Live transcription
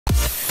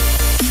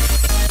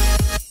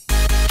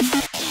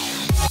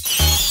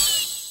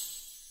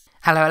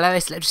Hello,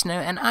 it's ElectraSnow,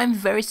 and I'm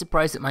very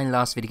surprised that my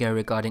last video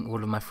regarding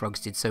all of my frogs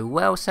did so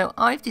well, so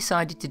I've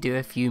decided to do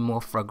a few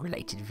more frog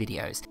related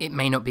videos. It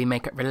may not be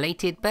makeup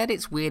related, but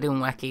it's weird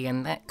and wacky,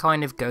 and that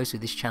kind of goes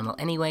with this channel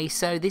anyway,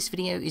 so this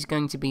video is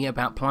going to be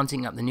about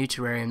planting up the new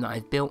terrarium that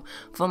I've built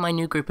for my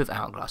new group of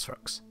Hourglass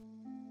frogs.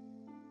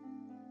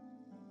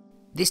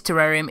 This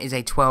terrarium is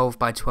a 12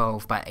 by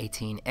 12 by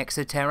 18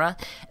 Exoterra,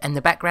 and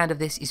the background of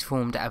this is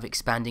formed out of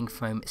expanding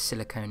foam,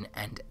 silicone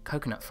and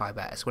coconut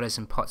fibre, as well as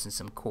some pots and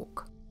some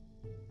cork.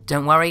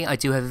 Don't worry, I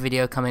do have a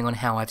video coming on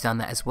how I've done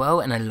that as well,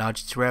 and a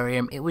large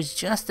terrarium. It was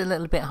just a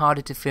little bit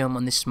harder to film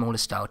on this smaller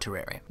style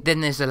terrarium.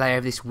 Then there's a layer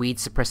of this weed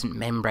suppressant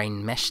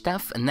membrane mesh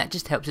stuff, and that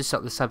just helps to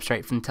stop the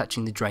substrate from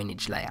touching the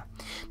drainage layer.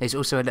 There's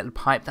also a little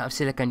pipe that I've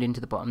siliconed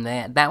into the bottom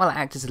there. That will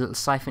act as a little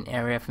siphon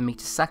area for me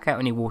to suck out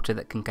any water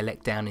that can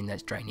collect down in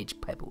those drainage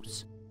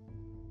pebbles.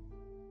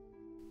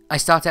 I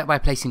start out by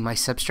placing my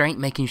substrate,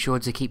 making sure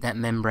to keep that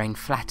membrane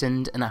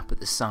flattened and up at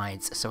the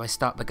sides, so I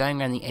start by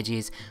going around the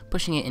edges,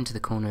 pushing it into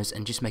the corners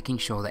and just making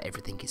sure that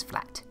everything is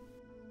flat.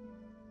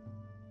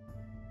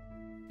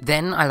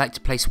 Then I like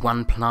to place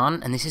one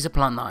plant, and this is a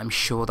plant that I'm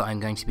sure that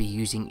I'm going to be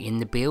using in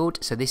the build.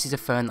 So this is a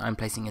fern that I'm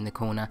placing in the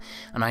corner,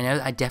 and I know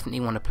that I definitely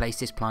want to place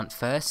this plant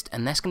first,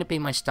 and that's going to be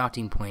my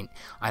starting point.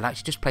 I like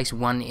to just place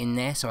one in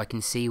there so I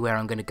can see where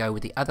I'm going to go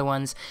with the other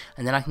ones,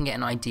 and then I can get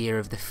an idea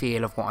of the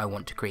feel of what I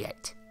want to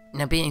create.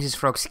 Now, being as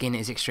frog skin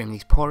is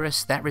extremely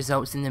porous, that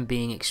results in them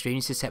being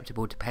extremely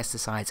susceptible to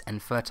pesticides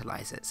and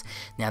fertilizers.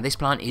 Now, this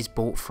plant is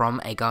bought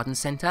from a garden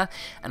center,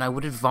 and I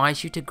would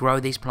advise you to grow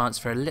these plants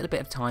for a little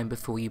bit of time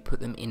before you put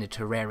them in a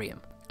terrarium.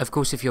 Of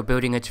course, if you're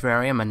building a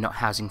terrarium and not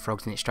housing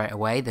frogs in it straight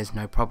away, there's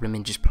no problem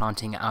in just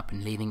planting it up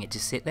and leaving it to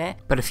sit there.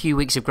 But a few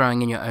weeks of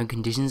growing in your own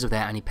conditions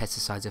without any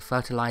pesticides or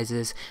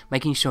fertilizers,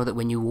 making sure that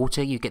when you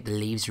water you get the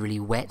leaves really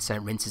wet so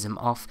it rinses them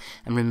off,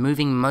 and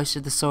removing most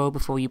of the soil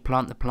before you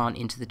plant the plant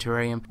into the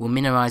terrarium will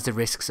minimize the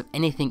risks of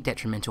anything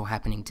detrimental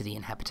happening to the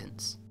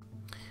inhabitants.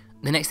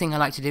 The next thing I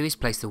like to do is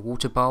place the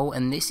water bowl,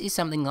 and this is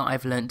something that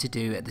I've learned to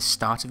do at the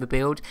start of a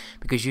build,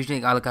 because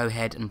usually I'll go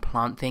ahead and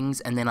plant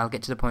things and then I'll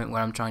get to the point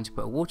where I'm trying to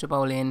put a water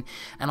bowl in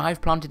and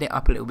I've planted it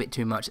up a little bit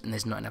too much and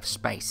there's not enough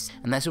space.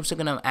 And that's also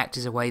going to act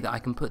as a way that I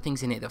can put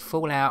things in it that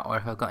fall out, or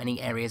if I've got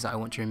any areas that I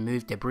want to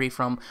remove debris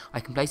from, I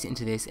can place it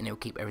into this and it will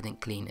keep everything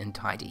clean and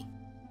tidy.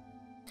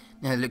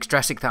 Now, it looks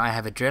drastic that I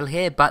have a drill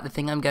here, but the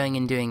thing I'm going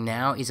and doing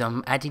now is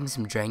I'm adding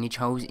some drainage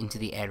holes into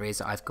the areas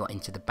that I've got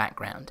into the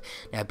background.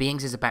 Now, being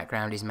as the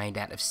background is made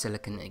out of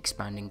silicone,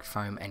 expanding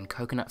foam and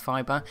coconut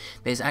fibre,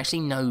 there's actually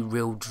no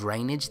real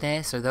drainage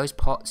there, so those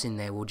pots in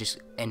there will just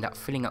end up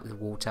filling up with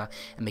water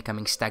and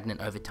becoming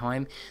stagnant over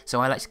time. So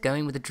I like to go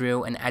in with a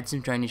drill and add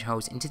some drainage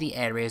holes into the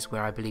areas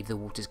where I believe the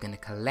water is going to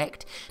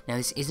collect. Now,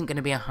 this isn't going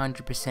to be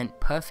 100%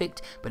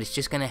 perfect, but it's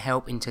just going to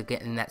help into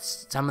getting that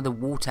some of the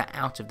water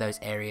out of those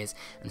areas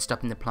and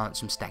stopping the plants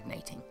from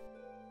stagnating.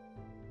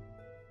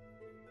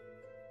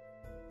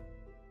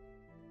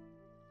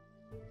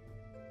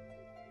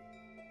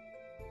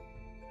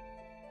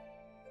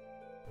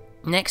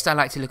 Next, I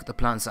like to look at the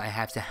plants that I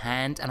have to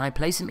hand, and I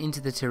place them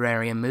into the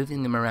terrarium,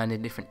 moving them around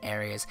in different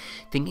areas,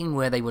 thinking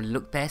where they would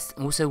look best,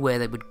 and also where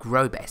they would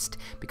grow best,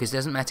 because it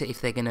doesn't matter if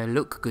they're going to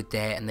look good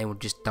there and they will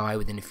just die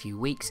within a few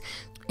weeks.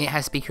 It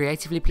has to be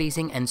creatively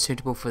pleasing and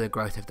suitable for the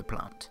growth of the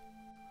plant.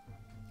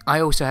 I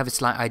also have a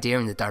slight idea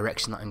in the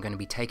direction that I'm going to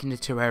be taking the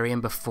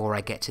terrarium before I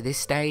get to this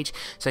stage,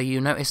 so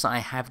you'll notice that I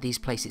have these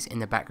places in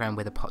the background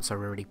where the pots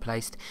are already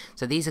placed.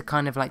 So these are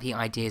kind of like the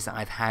ideas that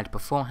I've had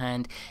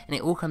beforehand, and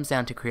it all comes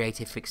down to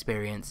creative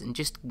experience and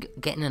just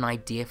getting an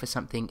idea for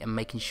something and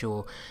making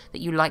sure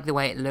that you like the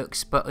way it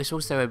looks, but it's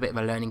also a bit of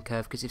a learning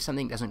curve, because if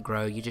something doesn't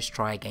grow, you just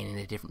try again in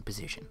a different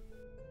position.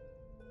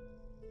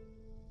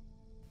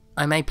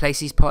 I may place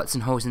these pots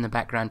and holes in the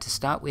background to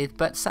start with,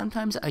 but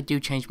sometimes I do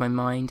change my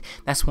mind.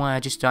 That's why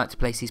I just start to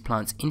place these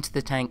plants into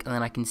the tank, and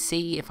then I can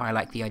see if I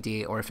like the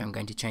idea or if I'm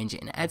going to change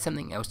it and add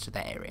something else to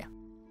that area.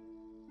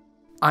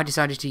 I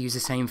decided to use the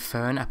same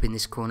fern up in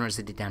this corner as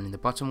I did down in the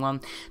bottom one,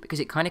 because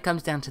it kind of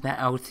comes down to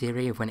that old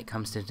theory of when it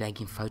comes to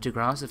taking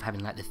photographs of having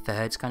like the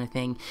thirds kind of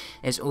thing.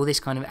 There's all this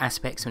kind of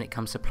aspects when it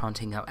comes to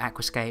planting up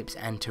aquascapes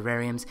and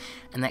terrariums,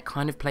 and that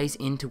kind of plays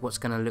into what's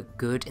going to look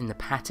good in the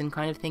pattern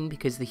kind of thing,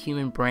 because the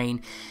human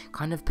brain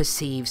kind of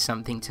perceives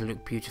something to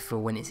look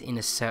beautiful when it's in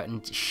a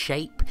certain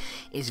shape.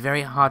 It's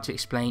very hard to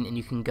explain, and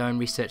you can go and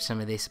research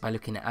some of this by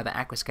looking at other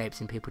aquascapes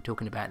and people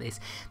talking about this.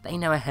 They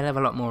know a hell of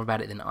a lot more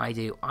about it than I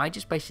do. I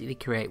just basically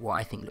create what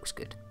I think looks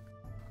good.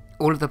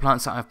 All of the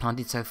plants that I've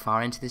planted so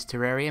far into this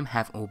terrarium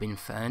have all been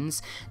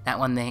ferns. That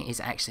one there is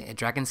actually a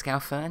dragon scale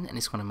fern, and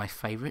it's one of my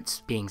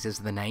favourites, being as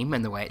the name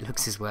and the way it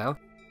looks as well.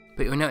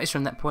 But you'll notice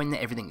from that point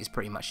that everything is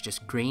pretty much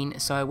just green,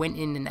 so I went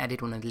in and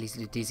added one of these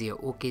little dizzier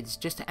orchids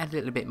just to add a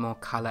little bit more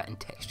colour and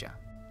texture.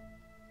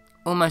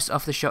 Almost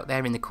off the shot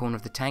there in the corner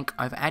of the tank,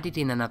 I've added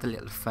in another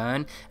little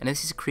fern, and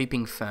this is a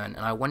creeping fern,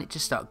 and I want it to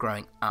start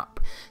growing up.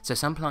 So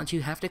some plants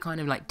you have to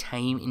kind of like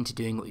tame into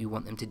doing what you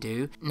want them to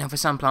do. Now for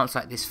some plants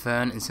like this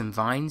fern and some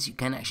vines, you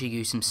can actually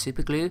use some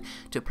super glue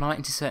to apply it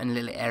into certain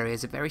little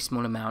areas, a very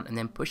small amount, and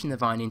then pushing the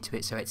vine into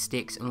it so it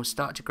sticks and will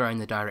start to grow in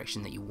the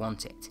direction that you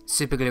want it.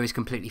 Super glue is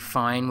completely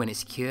fine when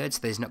it's cured, so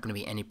there's not going to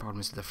be any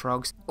problems with the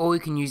frogs. Or you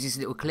can use these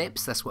little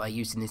clips, that's what I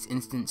used in this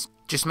instance.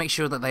 Just make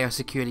sure that they are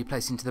securely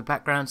placed into the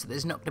background so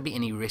there's not going to be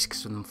any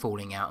risks of them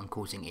falling out and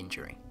causing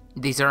injury.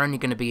 These are only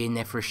going to be in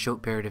there for a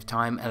short period of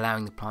time,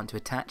 allowing the plant to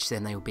attach,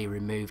 then they will be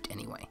removed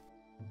anyway.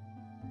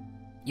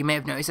 You may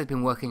have noticed I've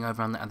been working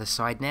over on the other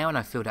side now, and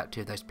I've filled up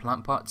 2 of those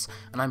plant pots,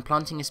 and I'm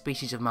planting a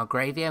species of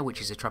Malgravia, which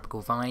is a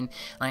tropical vine,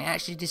 and I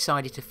actually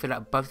decided to fill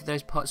up both of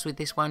those pots with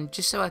this one,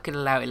 just so I could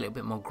allow it a little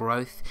bit more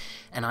growth,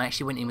 and I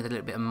actually went in with a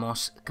little bit of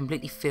moss,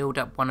 completely filled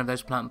up one of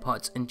those plant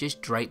pots, and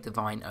just draped the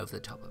vine over the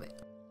top of it.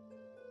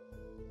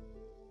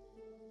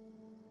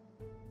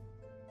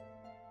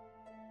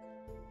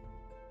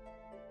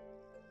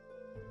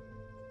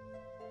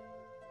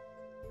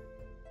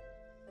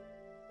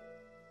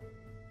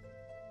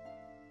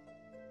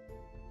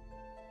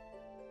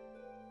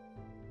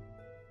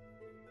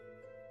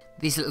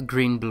 These little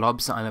green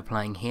blobs that I'm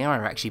applying here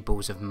are actually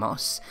balls of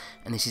moss,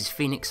 and this is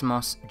Phoenix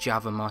moss,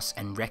 Java moss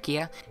and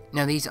Reccia.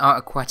 Now these are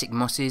aquatic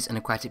mosses and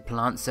aquatic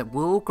plants that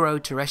will grow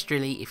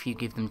terrestrially if you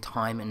give them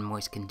time and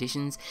moist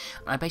conditions.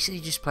 I basically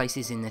just place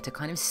these in there to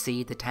kind of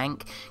seed the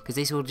tank, because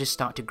these will just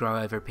start to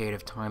grow over a period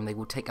of time. They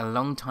will take a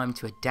long time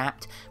to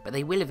adapt, but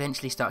they will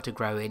eventually start to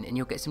grow in, and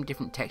you'll get some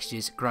different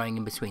textures growing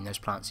in between those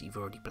plants that you've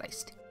already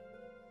placed.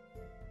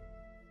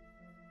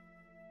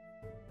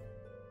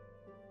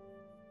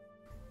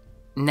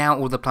 Now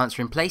all the plants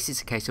are in place,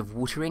 it's a case of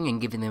watering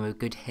and giving them a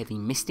good heavy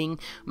misting.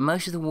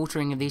 Most of the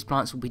watering of these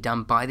plants will be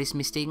done by this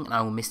misting, and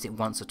I will mist it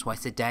once or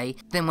twice a day.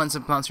 Then once the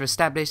plants are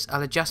established,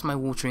 I'll adjust my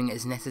watering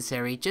as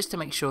necessary just to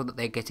make sure that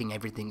they're getting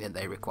everything that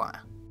they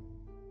require.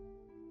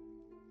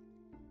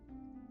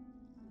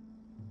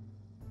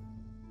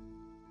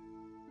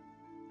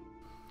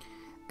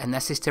 And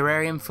that's this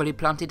terrarium fully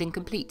planted and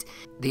complete.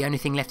 The only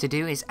thing left to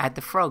do is add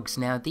the frogs.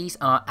 Now these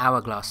are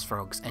hourglass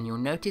frogs, and you'll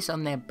notice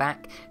on their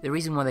back, the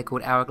reason why they're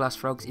called hourglass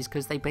frogs is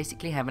because they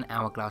basically have an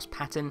hourglass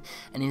pattern,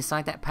 and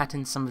inside that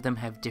pattern some of them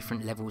have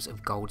different levels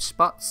of gold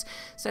spots,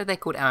 so they're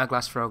called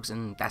hourglass frogs,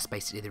 and that's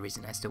basically the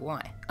reason as to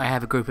why. I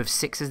have a group of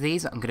 6 of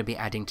these that I'm going to be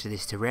adding to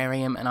this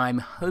terrarium, and I'm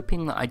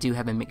hoping that I do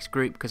have a mixed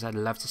group because I'd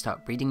love to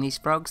start breeding these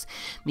frogs.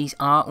 These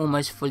are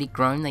almost fully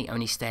grown, they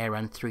only stay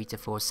around 3 to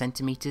 4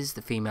 centimeters,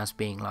 the females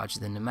being larger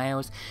than the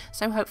males,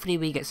 so hopefully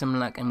we get some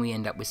luck and we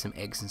end up with some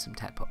eggs and some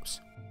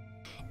tadpoles.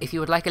 If you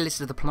would like a list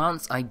of the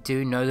plants, I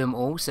do know them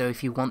all, so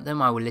if you want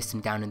them I will list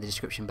them down in the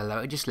description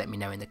below, just let me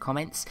know in the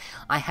comments.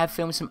 I have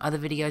filmed some other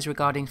videos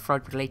regarding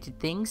frog related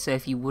things, so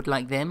if you would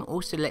like them,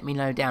 also let me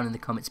know down in the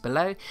comments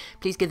below.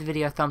 Please give the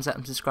video a thumbs up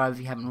and subscribe if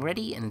you haven't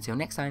already, and until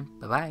next time,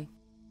 bye bye.